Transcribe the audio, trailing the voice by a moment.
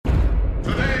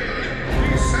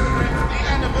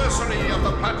anniversary of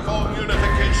the platform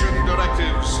unification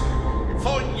directives.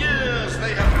 For years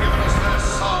they have given us their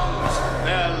songs,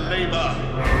 their labor,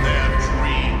 their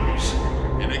dreams.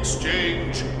 In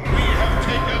exchange, we have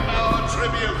taken our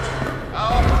tribute,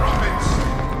 our profits,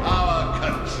 our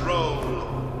control.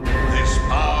 This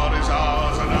power is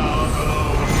ours and ours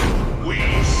alone. We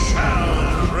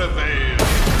shall prevail.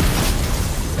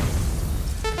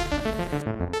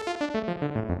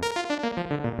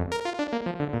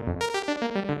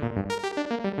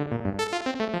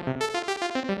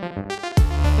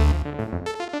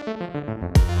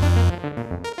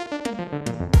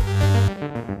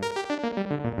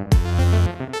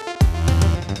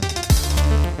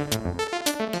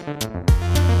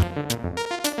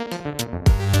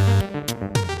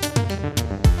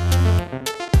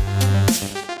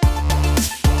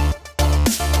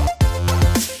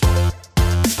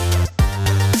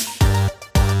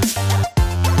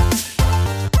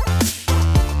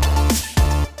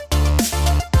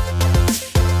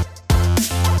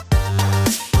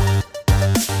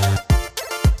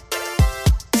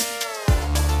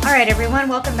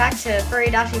 Welcome back to Furry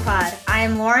Dashi Pod. I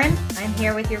am Lauren. I'm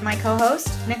here with my co-host,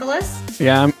 Nicholas.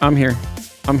 Yeah, I'm here.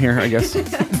 I'm here, I guess.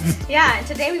 Yeah, and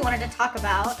today we wanted to talk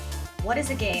about what is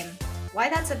a game, why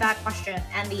that's a bad question,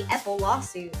 and the Apple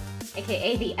lawsuit,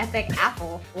 aka the Epic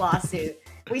Apple lawsuit.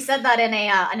 We said that in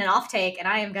an off take, and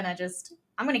I'm gonna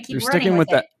keep running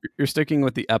with it. You're sticking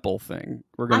with the Apple thing.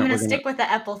 I'm gonna stick with the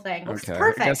Apple thing. It's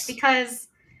perfect because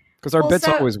our bits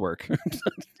always work.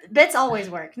 Bits always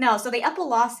work. No, so the Apple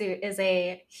lawsuit is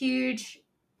a huge.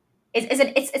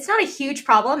 It's not a huge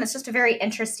problem. It's just a very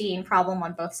interesting problem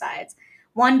on both sides.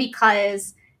 One,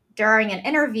 because during an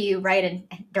interview, right, and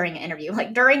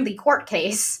during the court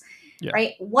case,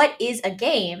 right, what is a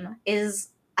game is,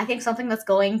 I think, something that's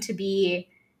going to be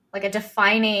like a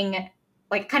defining,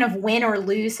 like, kind of win or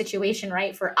lose situation,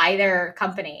 right, for either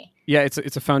company. Yeah,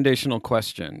 it's a foundational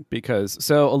question because,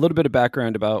 so a little bit of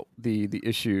background about the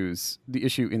issue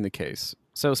in the case.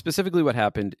 So specifically what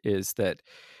happened is that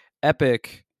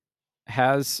Epic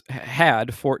had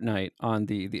Fortnite on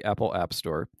the Apple App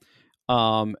Store,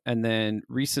 and then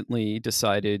recently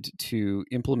decided to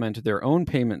implement their own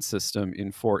payment system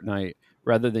in Fortnite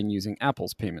rather than using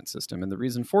Apple's payment system. And the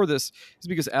reason for this is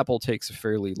because Apple takes a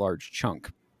fairly large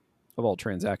chunk of all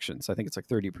transactions. I think it's like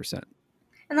 30%.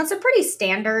 And that's a pretty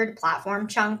standard platform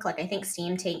chunk. Like, I think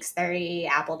Steam takes 30,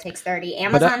 Apple takes 30,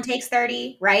 Amazon takes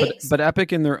 30, right? But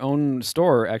Epic in their own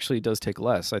store actually does take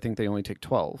less. I think they only take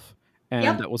 12.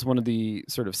 And that was one of the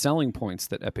sort of selling points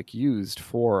that Epic used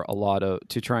for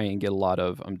to try and get a lot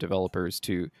of developers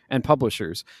and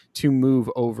publishers to move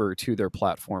over to their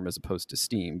platform as opposed to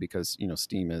Steam, because,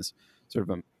 Steam is sort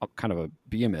of a kind of a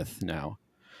behemoth now.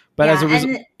 But as a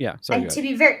result,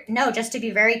 just to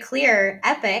be very clear,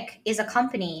 Epic is a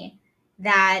company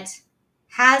that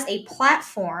has a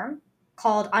platform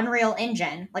called Unreal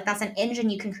Engine. Like, that's an engine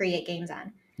you can create games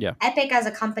on. Yeah. Epic as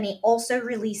a company also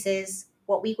releases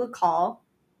what we would call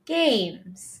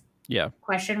games. Yeah.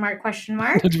 Question mark?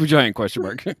 Giant question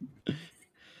mark.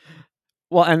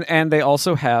 Well, and they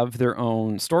also have their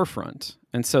own storefront.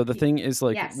 And so the thing is,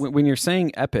 like, when you're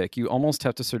saying Epic, you almost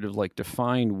have to sort of like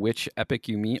define which Epic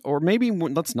you mean, or maybe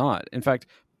let's not. In fact,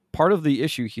 part of the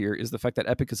issue here is the fact that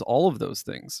Epic is all of those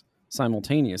things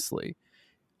simultaneously.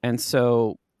 And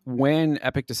so when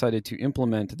Epic decided to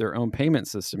implement their own payment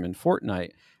system in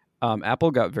Fortnite,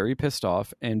 Apple got very pissed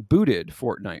off and booted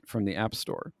Fortnite from the App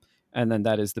Store. And then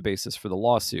that is the basis for the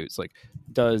lawsuit. It's like,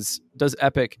 does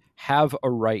Epic have a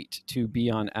right to be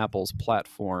on Apple's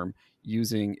platform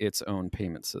using its own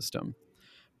payment system?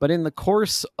 But in the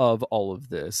course of all of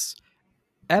this,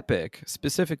 Epic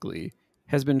specifically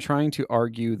has been trying to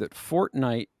argue that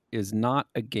Fortnite is not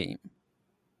a game.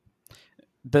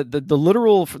 The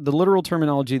literal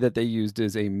terminology that they used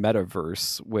is a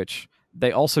metaverse, which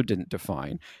they also didn't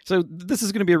define. So this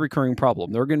is going to be a recurring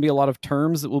problem. There are going to be a lot of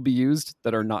terms that will be used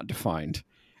that are not defined.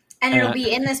 And it'll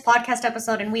be in this podcast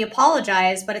episode, and we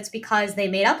apologize, but it's because they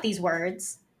made up these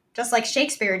words, just like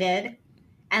Shakespeare did.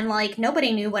 And, like,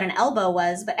 nobody knew what an elbow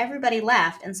was, but everybody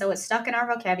laughed, and so it's stuck in our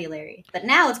vocabulary. But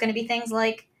now it's going to be things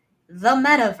like the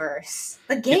metaverse,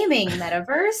 the gaming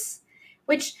metaverse,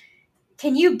 which,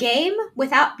 can you game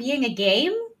without being a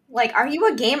game? Like, are you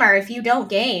a gamer if you don't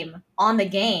game on the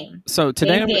game? So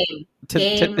today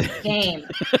game.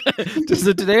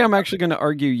 So today I'm actually going to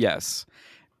argue yes.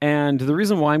 And the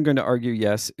reason why I'm going to argue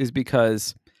yes is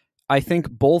because I think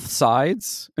both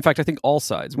sides, in fact, I think all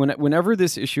sides, whenever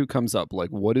this issue comes up,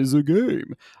 like, what is a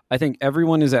game? I think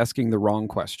everyone is asking the wrong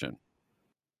question.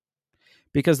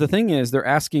 Because the thing is, they're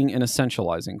asking an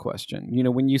essentializing question. You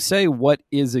know, when you say, what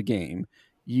is a game?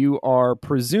 you are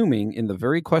presuming in the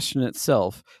very question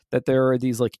itself that there are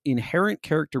these like inherent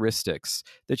characteristics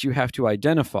that you have to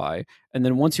identify. And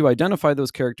then once you identify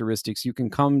those characteristics, you can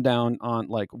come down on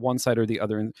like one side or the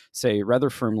other and say rather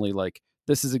firmly, like,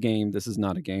 this is a game, this is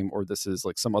not a game, or this is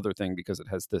like some other thing because it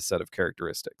has this set of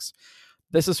characteristics.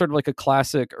 This is sort of like a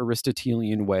classic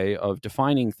Aristotelian way of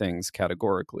defining things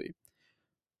categorically.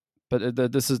 But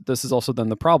this is also then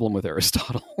the problem with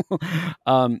Aristotle.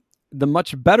 The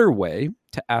much better way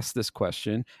to ask this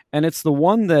question, and it's the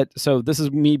one that, so this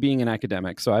is me being an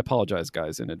academic, so I apologize,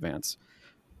 guys, in advance.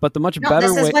 But the much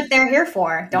better way... This is what they're here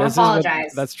for. Don't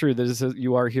apologize. That's true.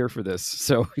 You are here for this,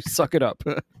 so suck it up.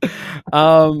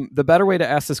 The better way to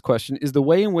ask this question is the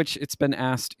way in which it's been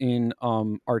asked in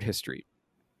art history.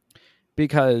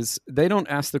 Because they don't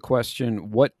ask the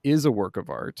question, what is a work of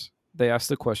art? They ask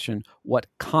the question, what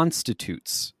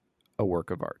constitutes a work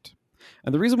of art?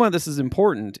 And the reason why this is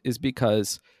important is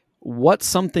because what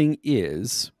something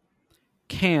is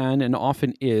can and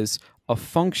often is a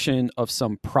function of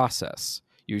some process,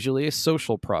 usually a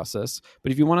social process.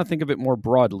 But if you want to think of it more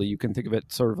broadly, you can think of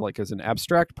it sort of like as an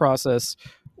abstract process,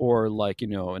 or like,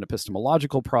 an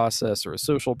epistemological process, or a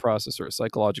social process, or a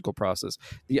psychological process.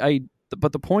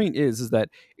 But the point is that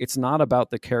it's not about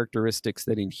the characteristics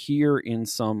that adhere in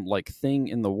some like thing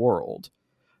in the world,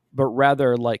 but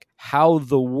rather like how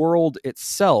the world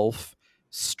itself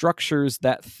structures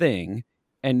that thing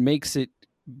and makes it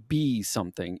be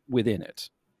something within it.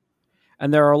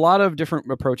 And there are a lot of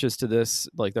different approaches to this.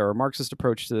 Like there are Marxist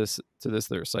approaches to this,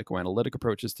 there are psychoanalytic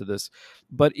approaches to this.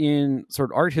 But in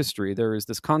sort of art history, there is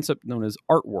this concept known as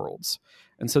art worlds.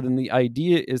 And so then the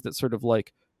idea is that sort of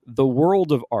like the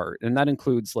world of art, and that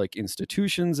includes like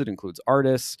institutions, it includes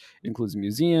artists, it includes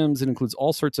museums, it includes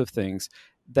all sorts of things,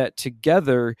 that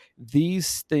together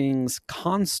these things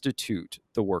constitute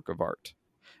the work of art.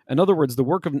 In other words, the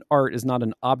work of art is not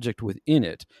an object within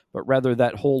it, but rather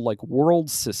that whole like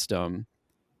world system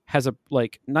has a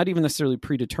like not even necessarily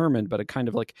predetermined, but a kind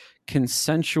of like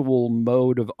consensual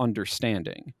mode of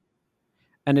understanding.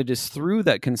 And it is through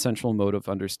that consensual mode of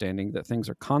understanding that things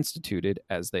are constituted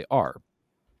as they are.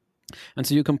 And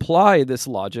so you can apply this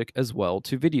logic as well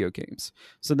to video games.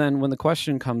 So then when the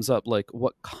question comes up, like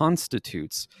what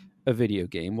constitutes a video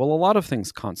game? Well, a lot of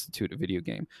things constitute a video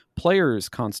game. Players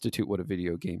constitute what a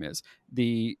video game is.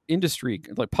 The industry,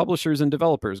 like publishers and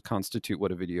developers, constitute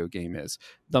what a video game is.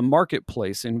 The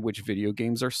marketplace in which video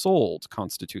games are sold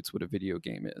constitutes what a video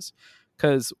game is.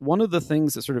 Because one of the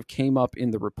things that sort of came up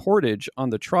in the reportage on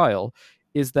the trial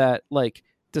is that, like,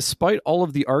 despite all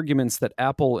of the arguments that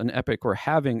Apple and Epic were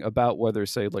having about whether,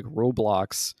 say, like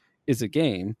Roblox is a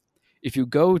game, if you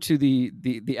go to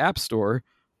the App Store,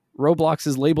 Roblox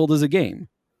is labeled as a game.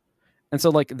 And so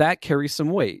like that carries some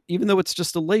weight. Even though it's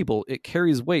just a label, it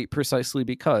carries weight precisely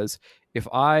because if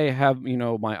I have,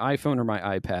 my iPhone or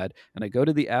my iPad and I go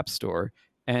to the App Store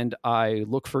and I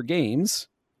look for games,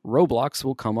 Roblox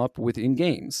will come up within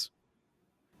games.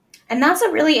 And that's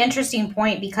a really interesting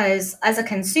point because as a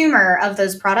consumer of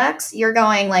those products, you're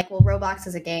going like, well, Roblox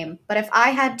is a game. But if I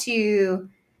had to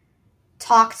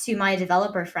talk to my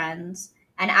developer friends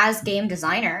and as game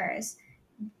designers,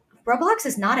 Roblox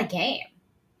is not a game.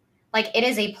 Like, it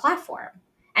is a platform.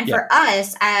 And for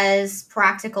us as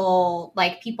practical,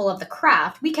 like, people of the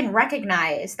craft, we can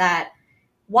recognize that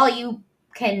while you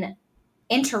can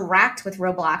interact with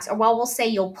Roblox, or while we'll say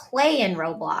you'll play in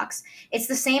Roblox, it's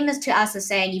the same as to us as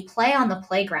saying you play on the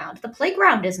playground. The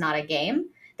playground is not a game.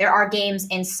 There are games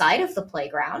inside of the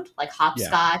playground, like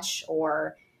hopscotch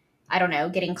or, I don't know,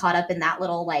 getting caught up in that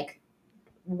little, like,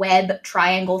 web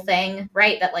triangle thing,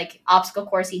 right? That like obstacle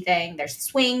coursey thing. There's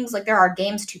swings, like there are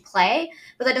games to play,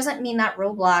 but that doesn't mean that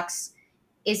Roblox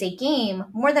is a game,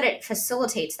 more that it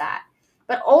facilitates that.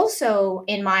 But also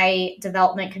in my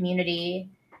development community,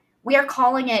 we are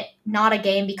calling it not a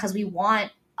game because we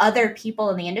want other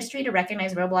people in the industry to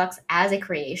recognize Roblox as a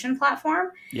creation platform.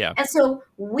 Yeah. And so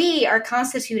we are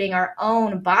constituting our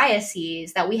own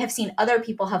biases that we have seen other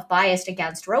people have biased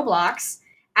against Roblox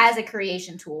as a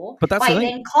creation tool, but that's by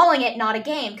then calling it not a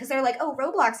game because they're like, oh,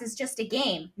 Roblox is just a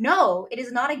game. No, it is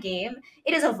not a game.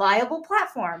 It is a viable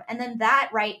platform. And then that,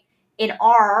 right, in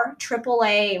our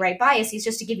AAA, right, biases,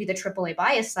 just to give you the AAA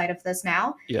bias side of this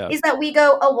now, is that we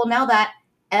go, oh, well, now that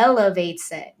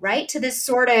elevates it, right, to this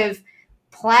sort of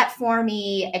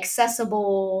platformy,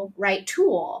 accessible, right,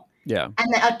 tool. Yeah.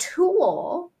 And then a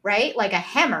tool, right, like a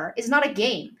hammer is not a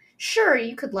game. Sure,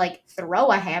 you could like throw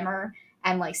a hammer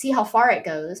and like see how far it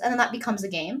goes, and then that becomes a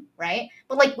game, right?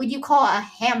 But like, would you call a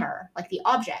hammer, like the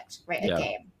object, right, a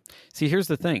game? See, here's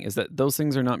the thing, is that those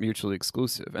things are not mutually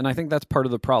exclusive. And I think that's part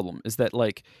of the problem, is that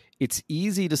like it's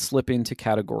easy to slip into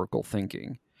categorical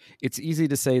thinking. It's easy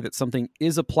to say that something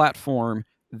is a platform,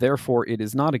 therefore it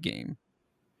is not a game.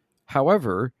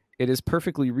 However, it is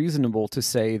perfectly reasonable to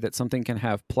say that something can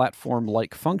have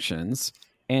platform-like functions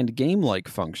and game-like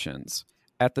functions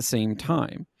at the same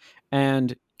time.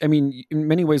 And I mean, in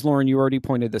many ways, Lauren, you already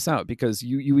pointed this out, because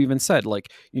you even said,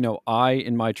 like, you know, I,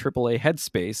 in my AAA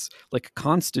headspace, like,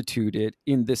 constitute it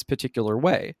in this particular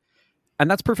way. And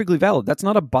that's perfectly valid. That's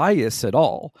not a bias at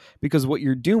all, because what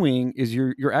you're doing is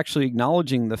you're actually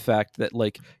acknowledging the fact that,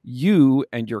 like, you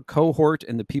and your cohort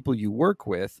and the people you work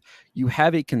with, you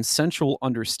have a consensual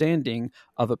understanding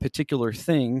of a particular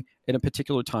thing in a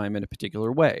particular time in a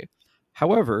particular way.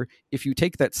 However, if you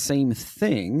take that same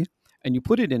thing and you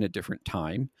put it in a different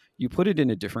time, you put it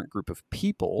in a different group of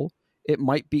people, it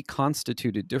might be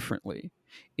constituted differently.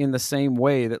 In the same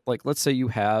way that, like, let's say you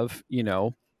have, you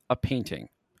know, a painting.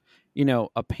 You know,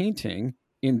 a painting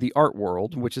in the art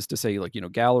world, which is to say, like, you know,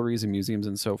 galleries and museums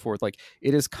and so forth, like,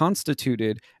 it is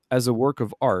constituted as a work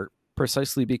of art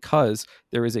precisely because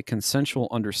there is a consensual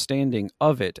understanding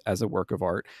of it as a work of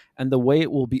art. And the way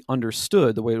it will be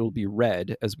understood, the way it will be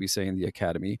read, as we say in the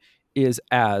academy, is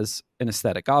as an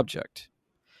aesthetic object.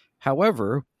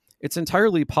 However, it's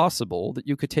entirely possible that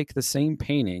you could take the same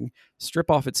painting,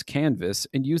 strip off its canvas,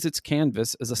 and use its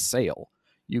canvas as a sail.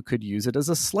 You could use it as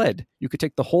a sled. You could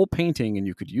take the whole painting and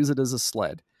you could use it as a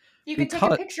sled. You could take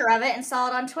a picture of it and sell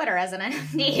it on Twitter as an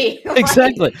NFT.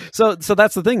 Exactly. So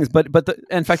that's the thing. But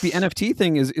in fact, the NFT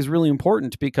thing is really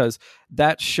important, because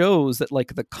that shows that,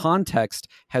 like, the context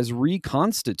has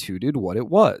reconstituted what it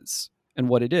was and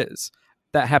what it is.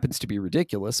 That happens to be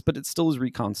ridiculous, but it still has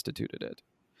reconstituted it.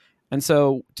 And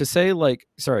so to say, like,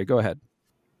 sorry, go ahead.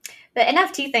 The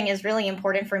NFT thing is really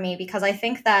important for me, because I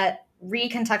think that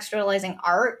recontextualizing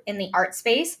art in the art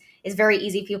space is very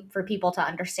easy for people to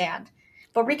understand.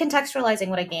 But recontextualizing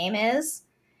what a game is,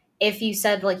 if you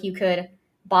said, like, you could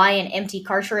buy an empty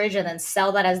cartridge and then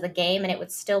sell that as the game, and it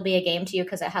would still be a game to you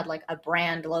because it had, like, a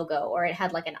brand logo or it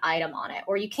had, like, an item on it,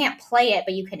 or you can't play it,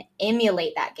 but you can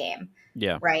emulate that game.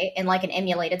 Yeah. Right? In, like, an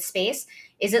emulated space.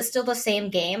 Is it still the same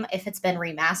game if it's been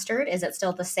remastered? Is it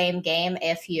still the same game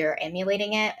if you're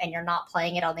emulating it and you're not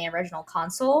playing it on the original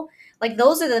console? Like,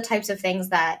 those are the types of things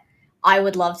that I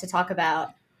would love to talk about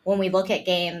when we look at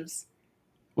games.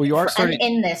 Well, you are starting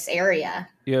in this area.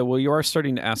 Yeah, well, you are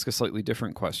starting to ask a slightly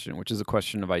different question, which is a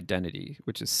question of identity,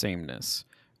 which is sameness,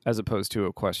 as opposed to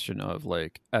a question of,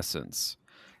 like, essence.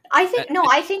 I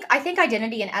think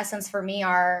identity and essence for me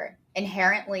are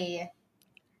inherently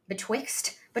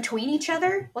between each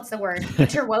other. What's the word?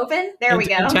 Interwoven. There we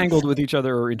go. Entangled with each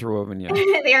other, or interwoven. Yeah.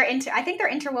 I think they're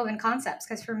interwoven concepts,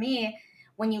 because for me,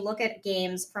 when you look at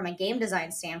games from a game design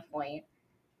standpoint,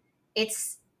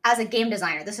 it's, as a game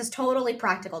designer, this is totally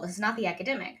practical. This is not the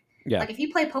academic. Yeah. Like, if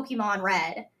you play Pokemon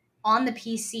Red on the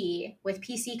PC with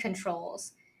PC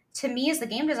controls, to me as the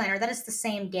game designer, that is the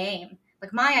same game.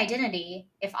 Like, my identity,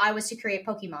 if I was to create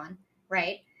Pokemon,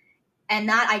 right? And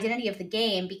that identity of the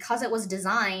game, because it was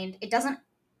designed, it doesn't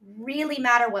really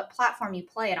matter what platform you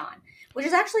play it on, which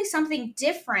is actually something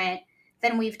different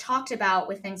than we've talked about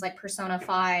with things like Persona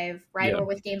 5, right? Yeah. Or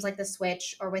with games like the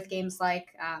Switch, or with games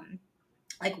like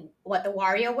what, the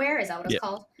WarioWare? Is that what it's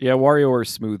called? Yeah, WarioWare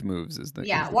Smooth Moves is the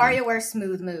WarioWare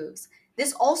Smooth Moves.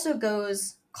 This also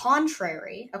goes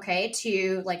contrary, okay,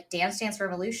 to, like, Dance Dance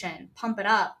Revolution, Pump It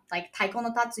Up, like Taiko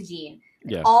no Tatsujin.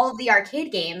 Like, all of the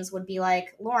arcade games would be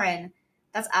like, Lauren,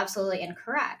 that's absolutely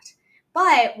incorrect.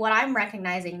 But what I'm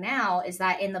recognizing now is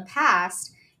that in the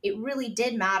past, it really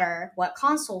did matter what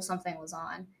console something was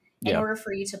on in order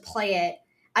for you to play it.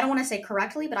 I don't want to say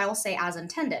correctly, but I will say as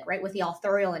intended, right? With the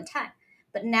authorial intent.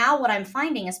 But now what I'm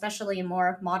finding, especially in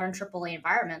more modern AAA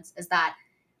environments, is that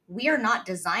we are not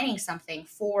designing something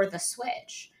for the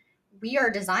Switch. We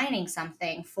are designing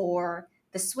something for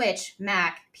the Switch,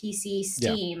 Mac, PC,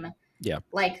 Steam,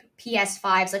 like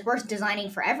PS5s. Like, we're designing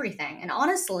for everything. And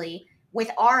honestly, with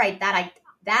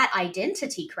that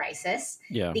identity crisis,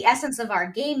 the essence of our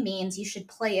game means you should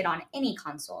play it on any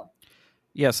console.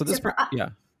 Yeah. So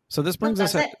this brings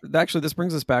us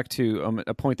back to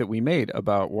a point that we made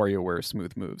about WarioWare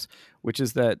Smooth Moves, which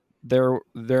is that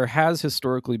there has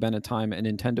historically been a time, and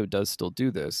Nintendo does still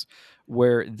do this,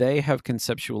 where they have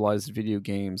conceptualized video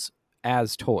games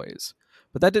as toys.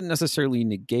 But that didn't necessarily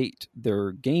negate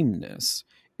their gameness.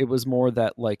 It was more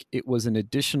that, like, it was an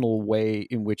additional way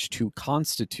in which to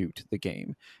constitute the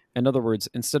game. In other words,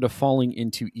 instead of falling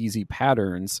into easy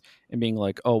patterns and being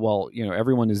like, oh, well,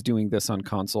 everyone is doing this on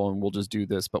console and we'll just do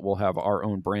this, but we'll have our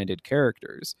own branded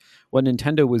characters. What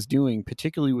Nintendo was doing,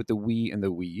 particularly with the Wii and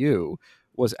the Wii U,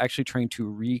 was actually trying to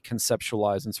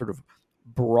reconceptualize and sort of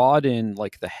broaden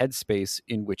like the headspace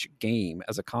in which game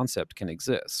as a concept can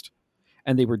exist.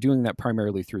 And they were doing that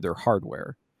primarily through their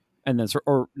hardware. And then,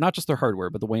 or not just their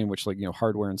hardware, but the way in which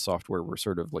hardware and software were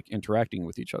sort of like interacting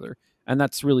with each other. And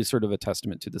that's really sort of a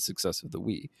testament to the success of the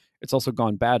Wii. It's also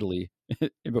gone badly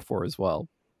before as well.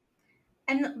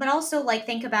 But also like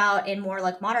think about in more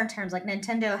like modern terms, like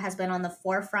Nintendo has been on the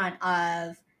forefront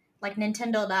of like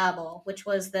Nintendo Labo, which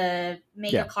was the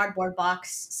mega cardboard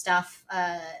box stuff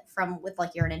with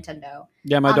like your Nintendo.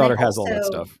 Yeah, my daughter has all that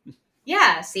stuff.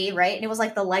 Yeah, see, right? And it was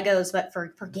like the Legos, but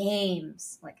for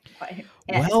games. Like,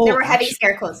 there were heavy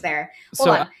scare quotes there. Hold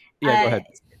on. Go ahead.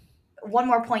 One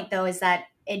more point, though, is that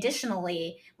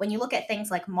additionally, when you look at things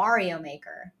like Mario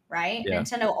Maker, right? Yeah.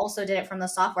 Nintendo also did it from the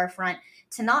software front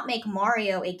to not make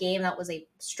Mario a game that was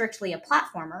strictly a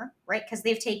platformer, right? Because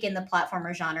they've taken the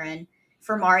platformer genre and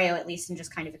for Mario at least and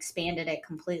just kind of expanded it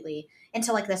completely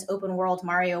into like this open world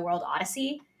Mario World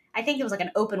Odyssey. I think it was like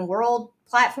an open world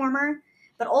platformer.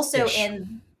 But also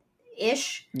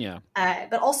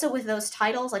but also with those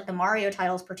titles, like the Mario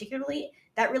titles particularly,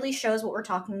 that really shows what we're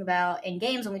talking about in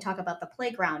games when we talk about the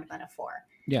playground metaphor.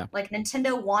 Yeah. Like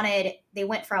Nintendo they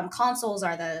went from consoles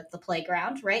are the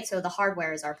playground, right? So the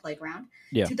hardware is our playground,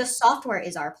 to the software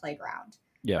is our playground,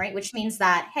 right? Which means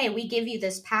that, hey, we give you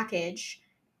this package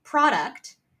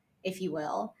product, if you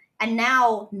will, and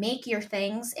now make your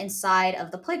things inside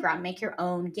of the playground, make your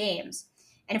own games.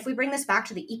 And if we bring this back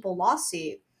to the Apple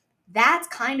lawsuit, that's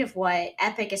kind of what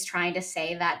Epic is trying to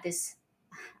say that this,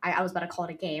 I was about to call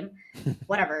it a game,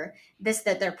 whatever,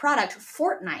 that their product,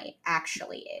 Fortnite,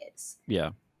 actually is.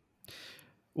 Yeah.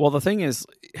 Well, the thing is,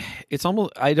 it's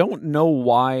almost, I don't know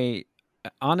why,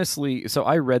 honestly, so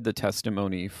I read the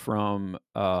testimony from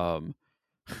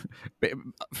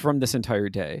this entire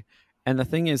day. And the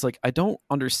thing is, like, I don't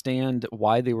understand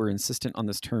why they were insistent on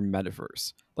this term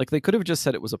metaverse. Like, they could have just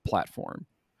said it was a platform.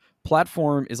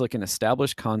 Platform is like an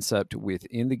established concept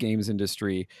within the games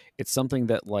industry. It's something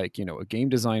that like, a game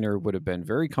designer would have been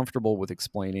very comfortable with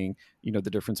explaining, the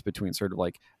difference between sort of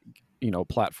like,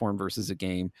 platform versus a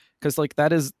game. Because like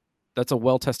that's a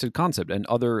well-tested concept and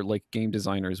other like game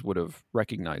designers would have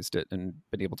recognized it and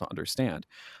been able to understand.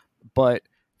 But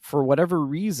for whatever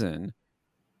reason,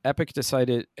 Epic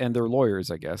decided, and their lawyers,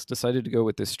 I guess, decided to go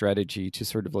with this strategy to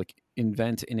sort of like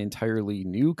invent an entirely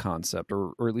new concept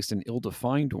or at least an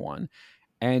ill-defined one.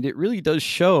 And it really does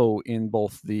show in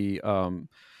both the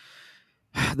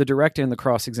direct and the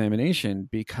cross-examination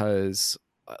because,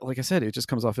 like I said, it just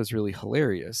comes off as really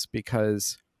hilarious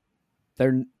because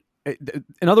in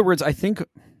other words, I think,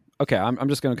 okay, I'm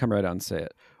just going to come right out and say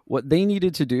it. What they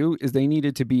needed to do is they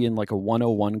needed to be in like a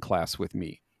 101 class with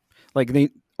me. Like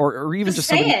or even just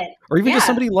somebody, or even just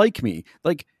somebody like me.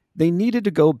 Like they needed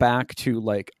to go back to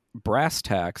like brass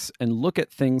tacks and look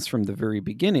at things from the very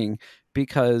beginning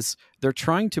because they're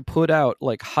trying to put out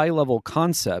like high level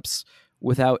concepts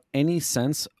without any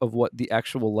sense of what the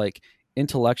actual like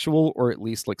intellectual or at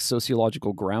least like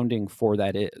sociological grounding for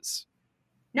that is.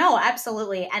 No,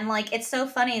 absolutely. And like, it's so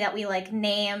funny that we like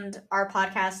named our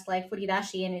podcast like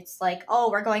Furidashi and it's like, oh,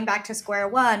 we're going back to square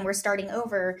one. We're starting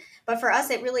over. But for us,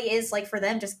 it really is like for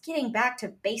them, just getting back to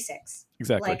basics.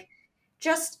 Exactly. Like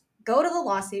just go to the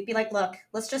lawsuit, be like, look,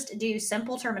 let's just do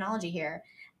simple terminology here.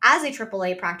 As a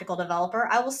AAA practical developer,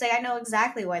 I will say I know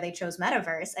exactly why they chose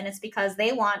Metaverse. And it's because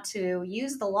they want to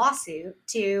use the lawsuit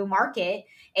to market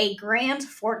a grand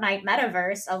Fortnite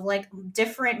Metaverse of like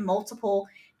different multiple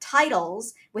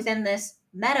titles within this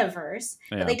metaverse,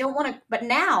 but they don't want to. But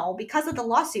now, because of the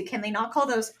lawsuit, can they not call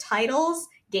those titles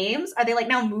games? Are they like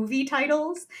now movie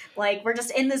titles? Like we're just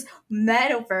in this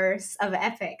metaverse of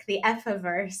Epic, the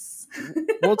Epiverse.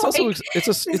 Well, it's also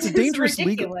it's a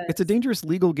dangerous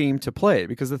legal game to play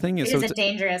because the thing is, it's a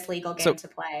dangerous legal game to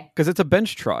play because it's a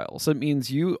bench trial. So it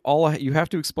means you have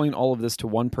to explain all of this to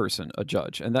one person, a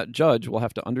judge, and that judge will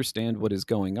have to understand what is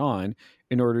going on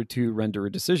in order to render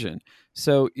a decision.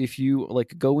 So if you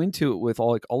like go into it with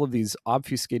all of these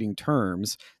obfuscating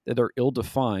terms that are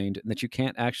ill-defined and that you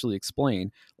can't actually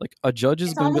explain, like a judge is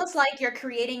it's almost like you're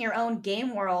creating your own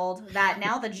game world that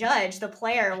now the judge, the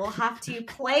player, will have to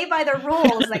play by the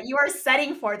rules that you are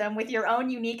setting for them with your own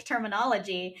unique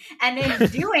terminology. And in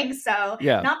doing so,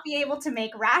 not be able to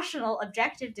make rational,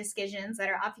 objective decisions that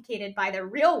are obfuscated by the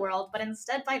real world, but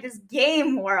instead by this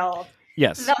game world.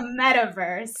 Yes. The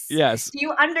metaverse. Yes. Do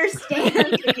you understand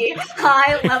the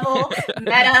high level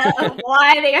meta of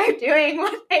why they are doing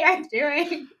what they are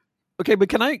doing? Okay, but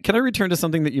can I return to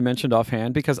something that you mentioned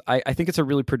offhand, because I think it's a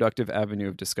really productive avenue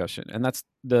of discussion, and that's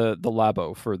the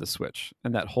Labo for the Switch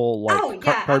and that whole cardboard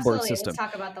absolutely. system. Let's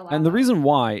talk about the Labo. And the reason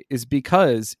why is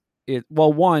because it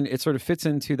sort of fits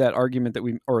into that argument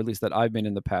that or at least that I've been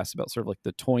in the past about sort of like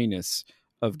the toyness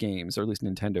of games, or at least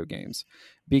Nintendo games,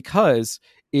 because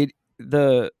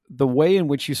the way in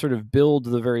which you sort of build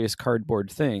the various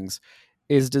cardboard things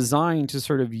is designed to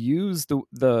sort of use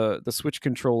the Switch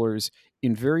controllers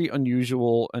in very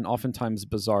unusual and oftentimes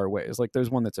bizarre ways. Like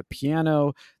there's one that's a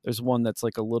piano, there's one that's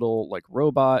like a little like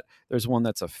robot, there's one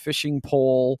that's a fishing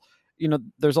pole.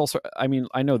 There's also, I mean,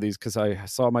 I know these because I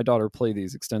saw my daughter play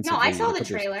these extensively. No, I saw the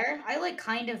trailer. I like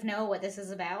kind of know what this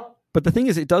is about. But the thing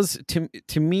is, it does,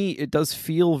 to me, it does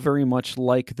feel very much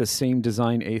like the same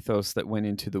design ethos that went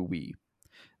into the Wii.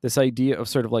 This idea of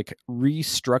sort of like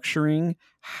restructuring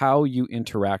how you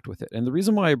interact with it. And the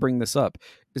reason why I bring this up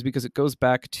is because it goes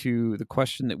back to the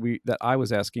question that I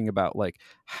was asking about, like,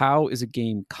 how is a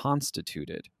game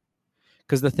constituted?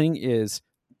 Because the thing is,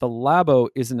 the Labo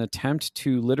is an attempt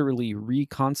to literally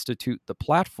reconstitute the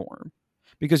platform.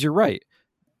 Because you're right,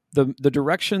 the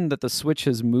direction that the Switch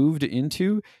has moved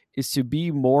into is to be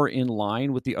more in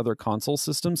line with the other console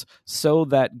systems so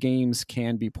that games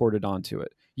can be ported onto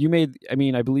it.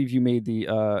 I believe you made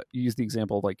you used the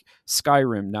example of like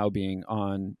Skyrim now being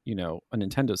on, a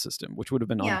Nintendo system, which would have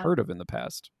been unheard of in the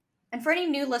past. And for any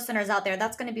new listeners out there,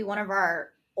 that's going to be one of our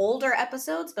older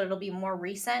episodes, but it'll be more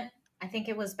recent. I think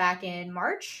it was back in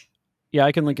March. Yeah,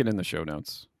 I can link it in the show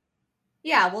notes.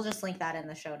 Yeah, we'll just link that in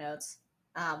the show notes.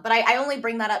 But I only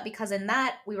bring that up because in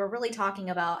that, we were really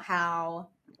talking about how,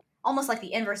 almost like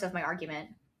the inverse of my argument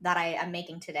that I am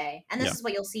making today. And this is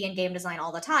what you'll see in game design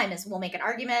all the time, is we'll make an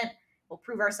argument, we'll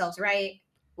prove ourselves right,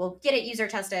 we'll get it user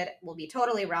tested, we'll be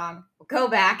totally wrong, we'll go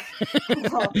back,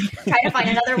 we'll try to find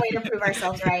another way to prove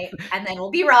ourselves right, and then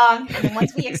we'll be wrong. And then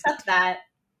once we accept that,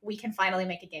 we can finally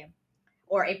make a game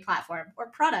or a platform or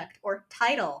product or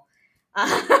title.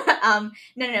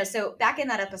 No. So back in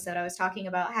that episode, I was talking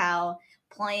about how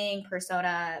playing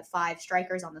Persona 5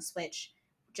 Strikers on the Switch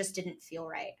just didn't feel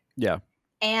right. Yeah.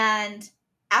 And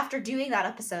after doing that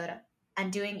episode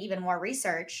and doing even more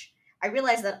research, I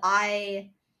realized that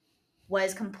I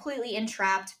was completely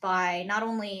entrapped by not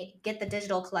only get the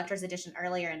digital collector's edition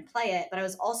earlier and play it, but I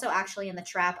was also actually in the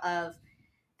trap of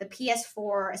the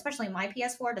PS4, especially my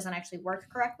PS4, doesn't actually work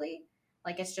correctly.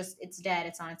 Like it's dead.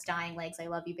 It's on its dying legs. I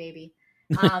love you, baby.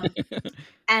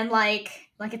 And like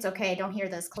it's okay. Don't hear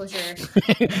this. Close your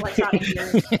electronic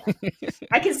ears.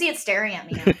 I can see it staring at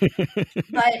me now.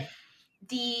 But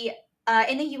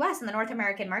in the US, in the North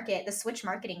American market, the Switch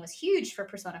marketing was huge for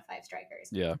Persona 5 Strikers.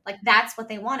 Yeah. Like that's what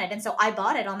they wanted. And so I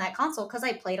bought it on that console because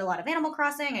I played a lot of Animal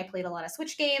Crossing. I played a lot of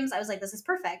Switch games. I was like, this is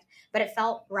perfect. But it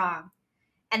felt wrong.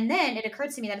 And then it occurred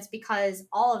to me that it's because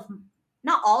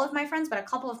not all of my friends, but a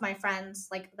couple of my friends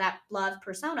like that love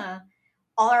Persona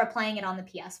all are playing it on the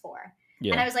PS4.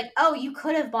 Yeah. And I was like, oh, you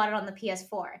could have bought it on the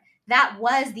PS4. That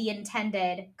was the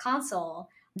intended console.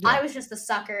 Yeah. I was just the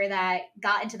sucker that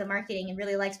got into the marketing and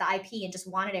really liked the IP and just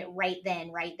wanted it right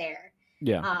then, right there.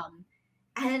 Yeah.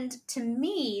 And to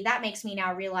me, that makes me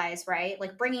now realize, right,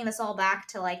 like bringing this all back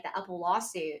to like the Apple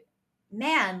lawsuit,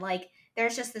 man, like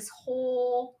there's just this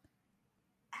whole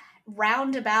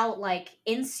roundabout, like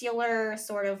insular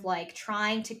sort of like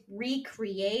trying to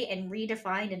recreate and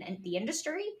redefine the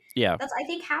industry. Yeah. That's, I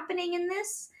think, happening in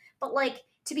this. But like,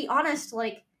 to be honest,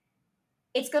 like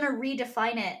it's going to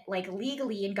redefine it like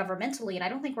legally and governmentally. And I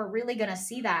don't think we're really going to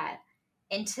see that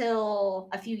until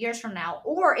a few years from now,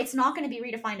 or it's not going to be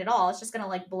redefined at all. It's just going to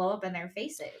like blow up in their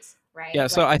faces. Right. Yeah.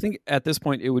 So I think at this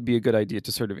point, it would be a good idea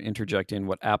to sort of interject in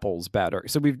what Apple's bad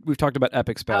argument. So we've talked about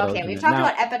Epic's bad argument. Okay. We've talked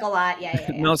about Epic a lot. Yeah.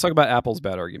 Now let's talk about Apple's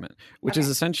bad argument, which is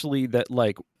essentially that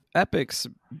like Epic's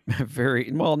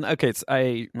very well. Okay.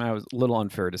 I was a little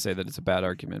unfair to say that it's a bad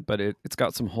argument, but it's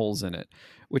got some holes in it,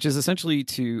 which is essentially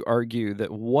to argue that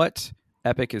what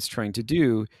Epic is trying to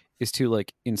do is to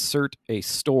like insert a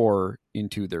store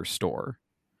into their store,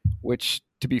 which,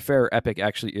 to be fair, Epic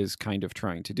actually is kind of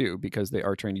trying to do because they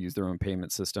are trying to use their own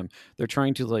payment system. They're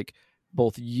trying to like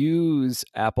both use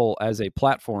Apple as a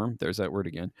platform, there's that word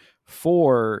again,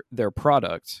 for their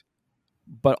product,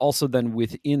 but also then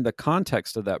within the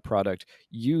context of that product,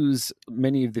 use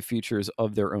many of the features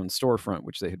of their own storefront,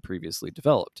 which they had previously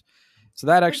developed. So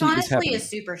that actually is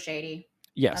super shady.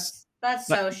 Yes. That's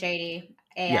so shady.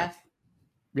 AF.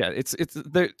 Yeah, it's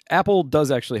Apple does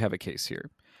actually have a case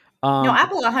here. No,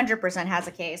 Apple 100% has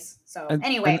a case. So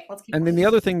anyway, let's keep. And then the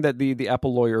other thing that the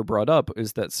Apple lawyer brought up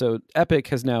is that so Epic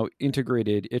has now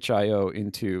integrated itch.io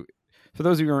into for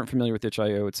those of you who aren't familiar with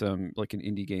itch.io, it's like an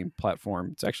indie game platform.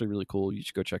 It's actually really cool. You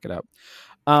should go check it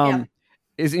out.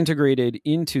 Is integrated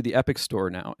into the Epic Store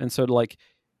now. And so like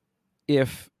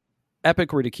if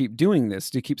Epic were to keep doing this,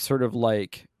 to keep sort of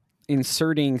like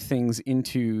inserting things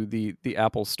into the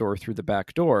Apple Store through the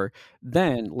back door,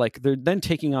 then like they're then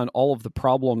taking on all of the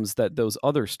problems that those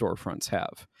other storefronts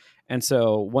have. And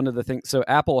so one of the things, so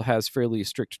Apple has fairly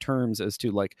strict terms as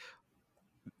to like,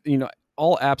 you know,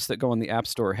 all apps that go on the App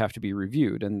Store have to be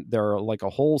reviewed, and there are like a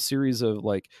whole series of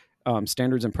like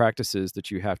standards and practices that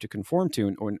you have to conform to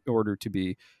in order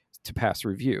to pass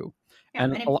review.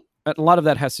 And a lot of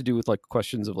that has to do with like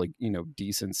questions of like, you know,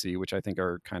 decency, which I think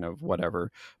are kind of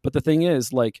whatever. But the thing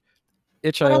is, like,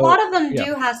 itch.io, but a lot of them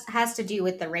has to do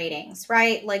with the ratings,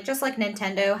 right? Like just like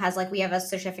Nintendo has, like, we have a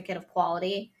certificate of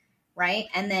quality, right?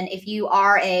 And then if you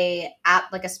are a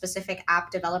app, like a specific app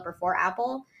developer for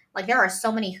Apple, like there are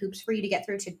so many hoops for you to get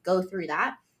through to go through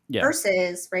that.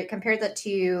 Versus, right, compare that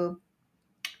to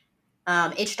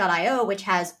itch.io, which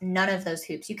has none of those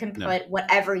hoops. You can put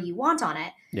whatever you want on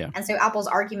it. And so Apple's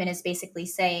argument is basically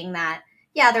saying that,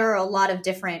 yeah, there are a lot of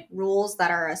different rules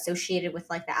that are associated with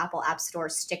like the Apple App Store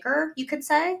sticker, you could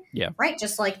say. Right?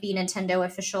 Just like the Nintendo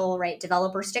official, right,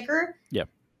 developer sticker.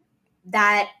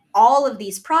 That all of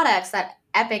these products that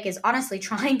Epic is honestly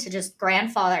trying to just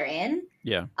grandfather in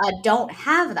don't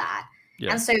have that.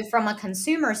 And so from a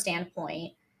consumer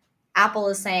standpoint, Apple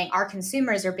is saying our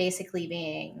consumers are basically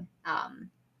being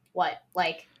wool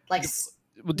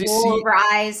over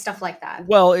eyes, stuff like that.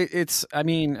 Well, it's, I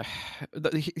mean,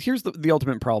 here's the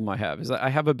ultimate problem I have is that I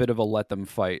have a bit of a let them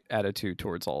fight attitude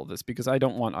towards all of this because I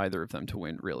don't want either of them to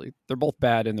win, really. They're both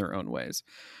bad in their own ways.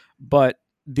 But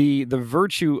the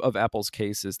virtue of Apple's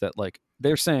case is that like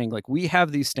they're saying like we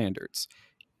have these standards.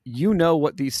 You know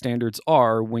what these standards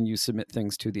are when you submit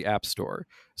things to the App Store.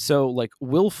 So like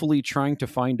willfully trying to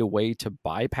find a way to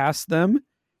bypass them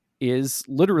is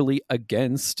literally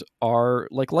against our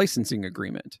like licensing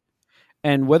agreement.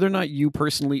 And whether or not you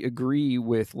personally agree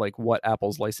with like what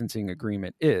Apple's licensing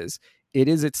agreement is, it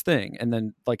is its thing. And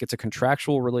then like it's a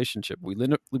contractual relationship. We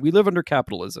live under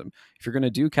capitalism. If you're going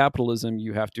to do capitalism,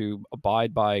 you have to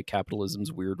abide by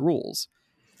capitalism's weird rules.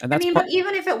 And that's but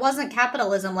even if it wasn't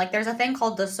capitalism, like there's a thing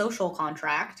called the social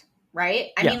contract, right?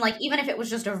 I mean, like even if it was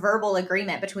just a verbal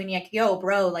agreement between like, yo,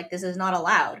 bro, like this is not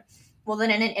allowed. Well, then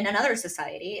in another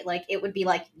society, like it would be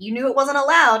like you knew it wasn't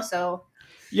allowed, so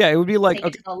it would be like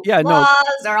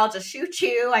laws, or I'll just shoot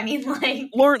you. I mean, like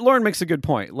Lauren makes a good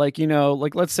point. Like, you know,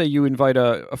 like let's say you invite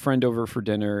a friend over for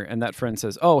dinner, and that friend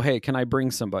says, "Oh, hey, can I bring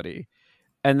somebody?"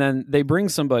 And then they bring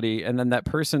somebody, and then that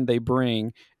person they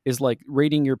bring is like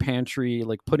raiding your pantry,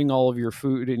 like putting all of your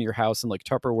food in your house in like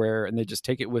Tupperware, and they just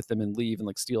take it with them and leave and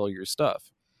like steal all your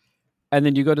stuff. And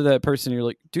then you go to that person and you're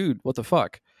like, dude, what the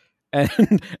fuck? And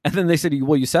then they said,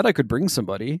 well, you said I could bring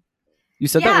somebody. You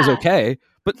said that was okay.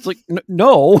 But it's like,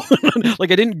 no,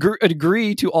 like I didn't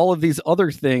agree to all of these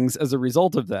other things as a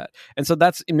result of that. And so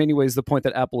that's in many ways the point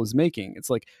that Apple is making. It's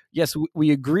like, yes, we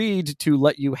agreed to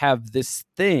let you have this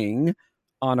thing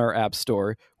on our App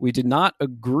Store. We did not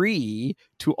agree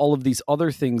to all of these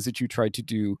other things that you tried to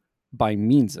do by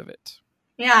means of it.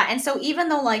 Yeah, and so even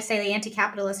though, like, say, the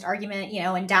anti-capitalist argument, you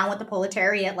know, and down with the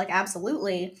proletariat, like,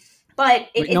 absolutely, but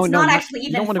it's not actually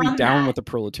even. You don't want to be down with the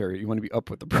proletariat. You want to be up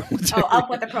with the proletariat. Oh, up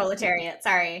with the proletariat.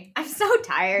 Sorry, I'm so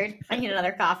tired. I need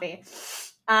another coffee.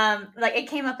 Like it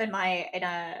came up in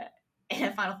a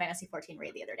Final Fantasy 14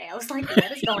 raid the other day. I was like,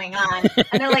 what is going on?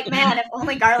 And they're like, man, if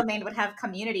only Garlemald would have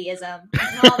communityism.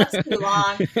 No, that's too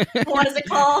long. What is it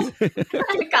called?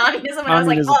 Communism. And I was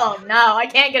like, oh no, I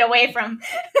can't get away from.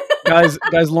 guys,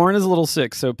 Lauren is a little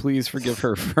sick, so please forgive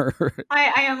her for.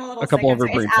 I am a little sick.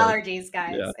 It's allergies,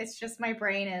 guys. Yeah. It's just my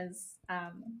brain is.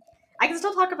 I can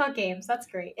still talk about games. That's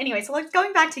great. Anyway, so like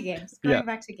going back to games.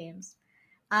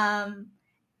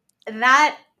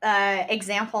 That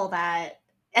example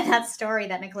and that story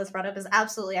that Nicholas brought up is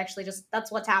absolutely actually just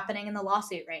that's what's happening in the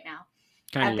lawsuit right now.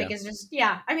 Epic is just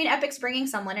I mean, Epic's bringing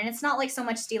someone, and it's not like so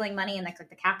much stealing money in the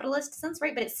capitalist sense,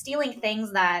 right? But it's stealing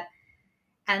things that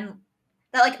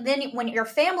like then when your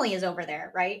family is over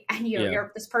there, right, and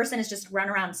you're this person is just run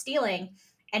around stealing,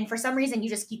 and for some reason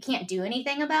you can't do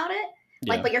anything about it.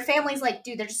 Like, but your family's like,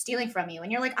 dude, they're just stealing from you,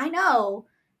 and you're like, I know,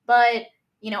 but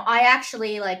you know, I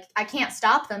actually like I can't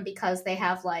stop them because they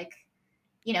have like.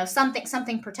 You know,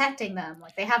 something protecting them.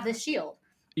 Like they have this shield.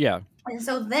 Yeah. And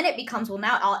so then it becomes, well,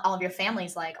 now all of your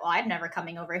family's like, oh, I'm never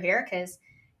coming over here because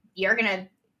you're going to,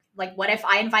 like, what if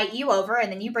I invite you over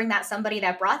and then you bring that somebody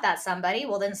that brought that somebody?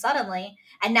 Well, then suddenly,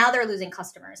 and now they're losing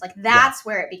customers. Like that's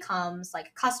where it becomes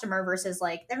like customer versus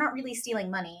like, they're not really stealing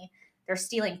money. They're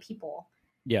stealing people.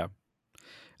 Yeah.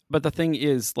 But the thing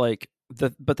is, like,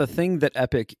 the thing that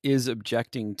Epic is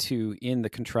objecting to in the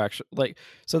contraction, like,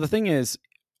 so the thing is,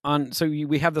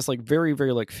 we have this like very,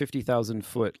 very like 50,000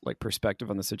 foot like perspective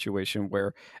on the situation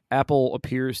where Apple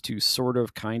appears to sort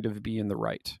of kind of be in the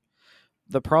right.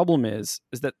 The problem is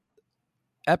that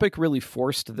Epic really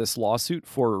forced this lawsuit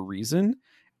for a reason,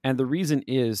 and the reason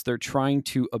is they're trying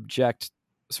to object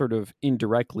sort of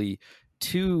indirectly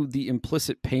to the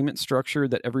implicit payment structure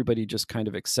that everybody just kind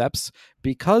of accepts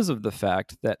because of the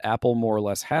fact that Apple more or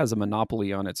less has a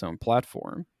monopoly on its own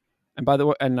platform. And by the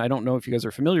way, and I don't know if you guys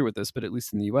are familiar with this, but at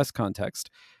least in the US context,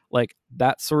 like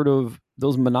that sort of,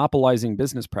 those monopolizing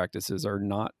business practices are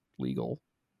not legal.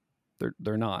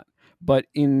 They're not. But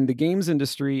in the games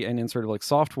industry and in sort of like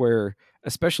software,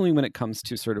 especially when it comes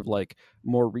to sort of like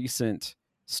more recent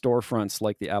storefronts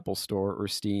like the Apple Store or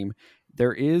Steam,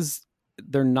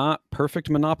 they're not perfect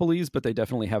monopolies, but they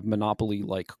definitely have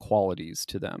monopoly-like qualities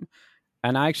to them.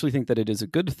 And I actually think that it is a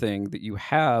good thing that you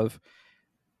have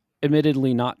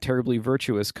admittedly not terribly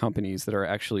virtuous companies that are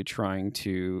actually trying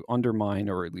to undermine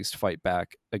or at least fight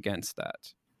back against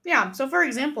that. Yeah. So, for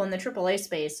example, in the AAA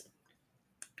space,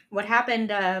 what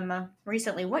happened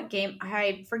recently, what game,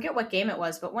 I forget what game it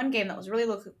was, but one game that was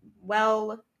really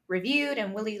well reviewed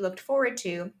and really looked forward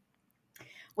to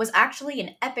was actually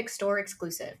an Epic Store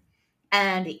exclusive.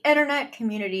 And the internet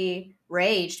community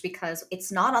raged because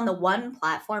it's not on the one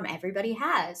platform everybody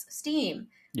has, Steam.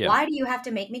 Yeah. Why do you have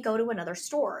to make me go to another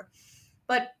store?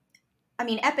 But, I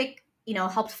mean, Epic,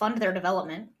 helped fund their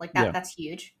development. Like, that's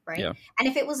huge, right? Yeah. And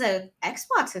if it was a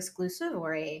Xbox exclusive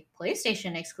or a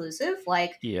PlayStation exclusive,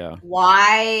 like,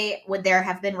 why would there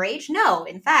have been rage? No.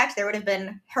 In fact, there would have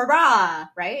been hurrah,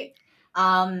 right?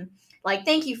 Like,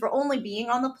 thank you for only being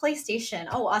on the PlayStation.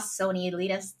 Oh, us Sony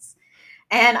elitists.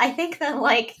 And I think that,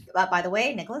 like, by the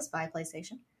way, Nicholas, buy a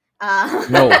PlayStation.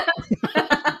 No.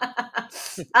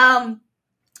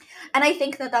 And I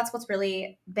think that that's what's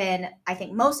really been, I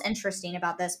think, most interesting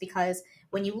about this, because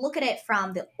when you look at it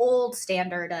from the old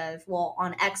standard of, well,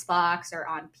 on Xbox or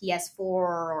on PS4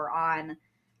 or on,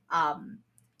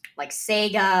 like,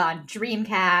 Sega, on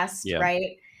Dreamcast,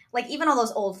 right? Like, even all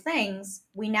those old things,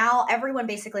 everyone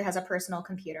basically has a personal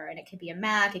computer, and it could be a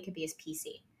Mac, it could be his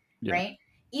PC, right?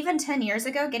 Even 10 years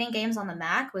ago, getting games on the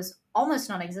Mac was almost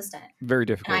non-existent. Very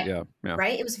difficult, yeah.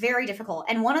 Right? It was very difficult.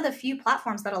 And one of the few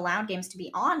platforms that allowed games to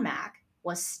be on Mac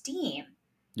was Steam.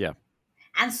 Yeah.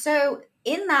 And so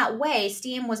in that way,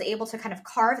 Steam was able to kind of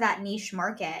carve that niche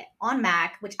market on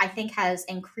Mac, which I think has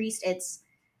increased its,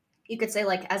 you could say,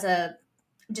 like, as a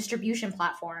distribution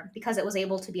platform, because it was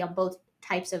able to be on both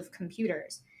types of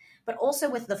computers. But also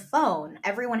with the phone,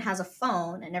 everyone has a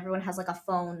phone, and everyone has like a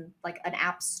phone, like an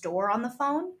app store on the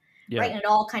phone, right? And it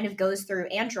all kind of goes through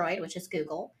Android, which is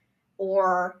Google,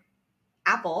 or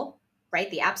Apple,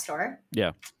 right? The App Store.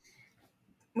 Yeah.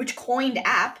 Which coined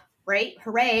app, right?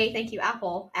 Hooray. Thank you,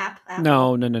 Apple. Apple.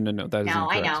 No. That is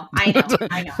incorrect. I know.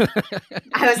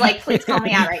 I was like, please call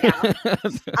me out right now.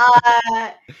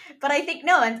 But I think,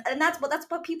 no, and that's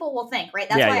what people will think, right?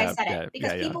 That's why I said it.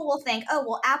 Because people will think, oh,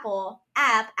 well, Apple,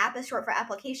 app is short for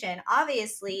application.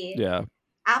 Obviously,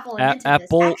 Apple invented this.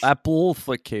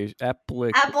 Apple-fication.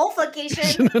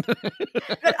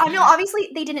 But no, obviously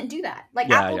they didn't do that.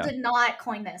 Like, Apple did not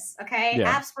coin this, okay?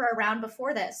 Apps were around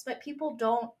before this, but people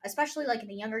don't, especially like in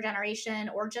the younger generation,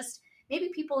 or just maybe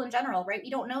people in general, right?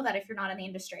 You don't know that if you're not in the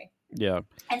industry. Yeah.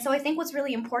 And so I think what's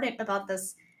really important about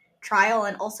this trial,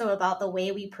 and also about the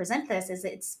way we present this, is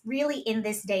it's really in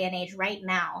this day and age right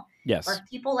now, where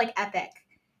people like Epic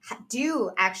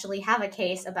do actually have a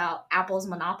case about Apple's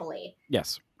monopoly.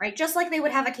 Yes. Right? Just like they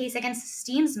would have a case against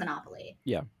Steam's monopoly.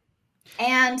 Yeah.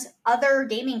 And other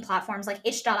gaming platforms like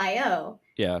itch.io.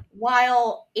 Yeah.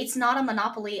 While it's not a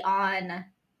monopoly on,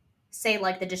 say,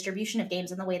 like the distribution of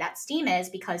games in the way that Steam is,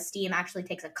 because Steam actually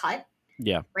takes a cut.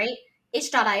 Yeah. Right?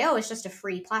 itch.io is just a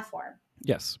free platform.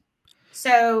 Yes.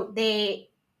 So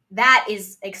that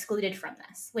is excluded from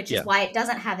this, which is why it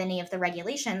doesn't have any of the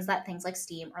regulations that things like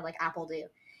Steam or like Apple do.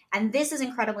 And this is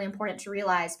incredibly important to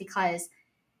realize, because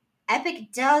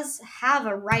Epic does have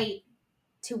a right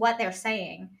to what they're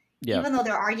saying, even though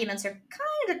their arguments are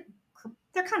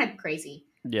kind of crazy.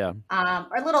 Yeah.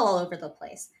 Or a little all over the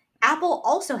place. Apple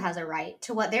also has a right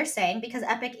to what they're saying, because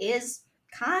Epic is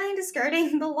kind of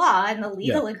skirting the law and the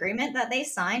legal agreement that they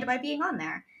signed by being on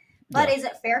there. But is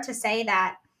it fair to say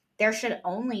that there should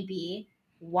only be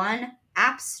one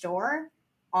app store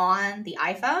on the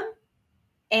iPhone?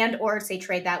 And or say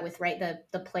trade that with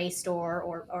the Play Store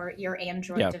or your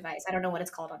Android device. I don't know what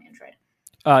it's called on Android.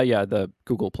 The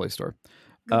Google Play Store.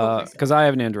 Because I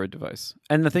have an Android device.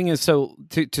 And the thing is, so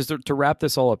to wrap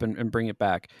this all up and bring it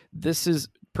back, this is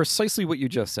precisely what you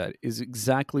just said is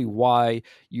exactly why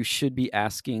you should be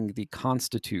asking the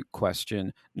constitute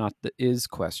question, not the is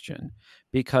question,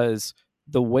 because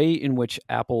the way in which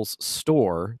Apple's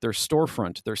store, their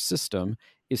storefront, their system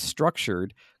is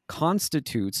structured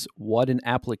constitutes what an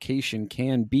application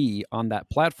can be on that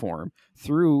platform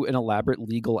through an elaborate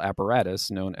legal apparatus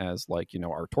known as, like,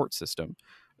 our tort system,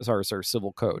 as far as our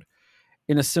civil code.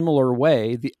 In a similar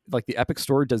way, the Epic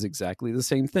Store does exactly the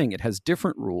same thing. It has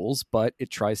different rules, but it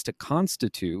tries to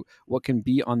constitute what can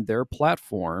be on their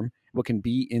platform, what can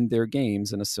be in their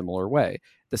games in a similar way.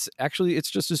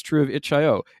 It's just as true of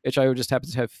itch.io. itch.io just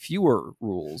happens to have fewer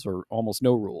rules or almost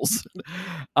no rules.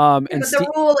 But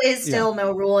the rule is still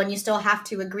no rule, and you still have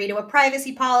to agree to a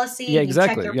privacy policy. Yeah,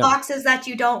 exactly. You check your boxes that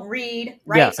you don't read,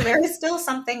 right? Yeah. So there is still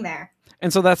something there.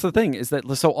 And so that's the thing, is that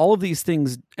so all of these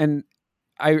things, and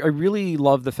I really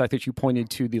love the fact that you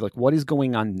pointed to the, like, what is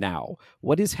going on now?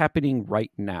 What is happening right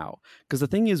now? Because the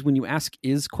thing is, when you ask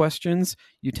is questions,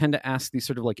 you tend to ask these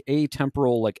sort of like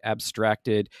atemporal, like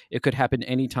abstracted, it could happen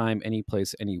anytime, any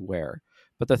place, anywhere.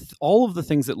 But all of the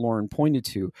things that Lauren pointed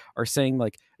to are saying,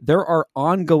 like, there are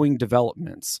ongoing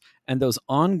developments, and those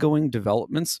ongoing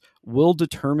developments will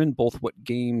determine both what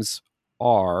games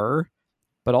are,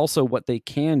 but also what they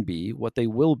can be, what they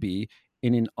will be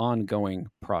in an ongoing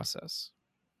process.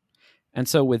 And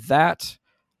so with that,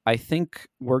 I think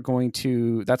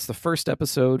that's the first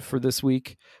episode for this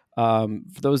week. For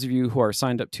those of you who are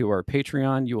signed up to our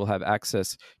Patreon, you will have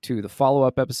access to the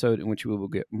follow-up episode in which we will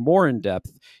get more in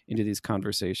depth into these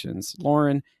conversations.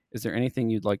 Lauren, is there anything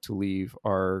you'd like to leave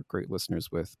our great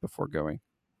listeners with before going?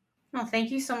 Well,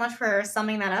 thank you so much for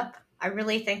summing that up. I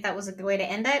really think that was a good way to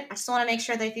end it. I just want to make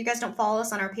sure that if you guys don't follow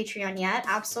us on our Patreon yet,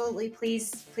 absolutely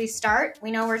please start.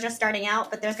 We know we're just starting out,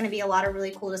 but there's going to be a lot of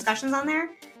really cool discussions on there,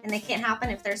 and they can't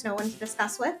happen if there's no one to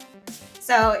discuss with.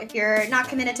 So if you're not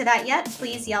committed to that yet,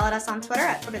 please yell at us on Twitter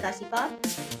at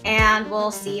twitter.tpod, and we'll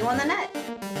see you on the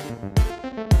net.